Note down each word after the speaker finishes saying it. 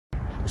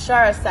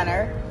Anshara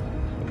Center,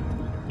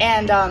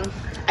 and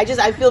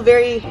I feel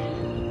very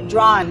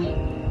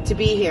drawn to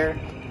be here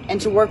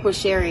and to work with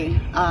Sherry.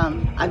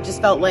 I've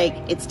just felt like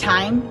it's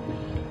time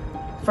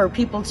for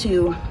people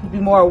to be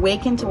more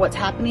awakened to what's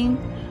happening,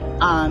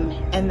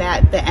 and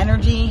that the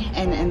energy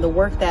and the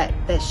work that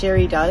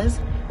Sherry does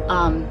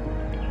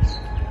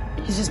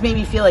has just made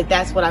me feel like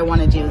that's what I want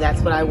to do.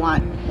 That's what I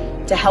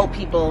want, to help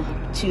people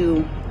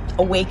to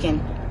awaken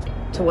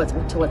to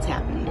what's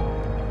happening.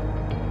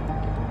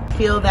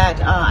 I feel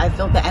that I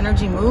felt the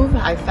energy move.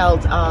 I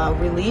felt a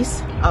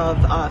release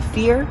of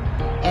fear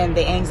and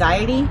the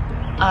anxiety.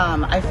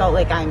 I felt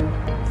like I'm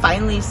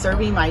finally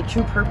serving my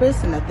true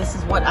purpose, and that this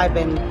is what I've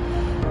been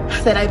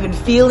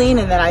feeling,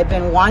 and that I've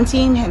been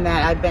wanting, and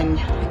that I've been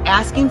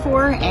asking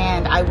for.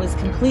 And I was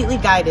completely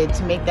guided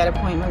to make that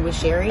appointment with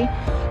Sherry,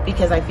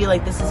 because I feel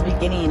like this is the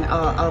beginning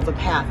of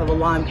a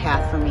long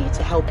path for me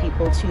to help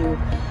people to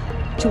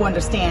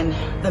understand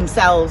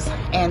themselves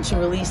and to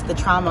release the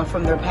trauma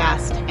from their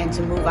past and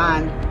to move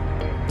on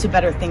to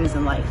better things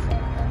in life.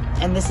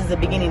 And this is the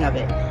beginning of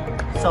it.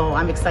 So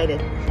I'm excited.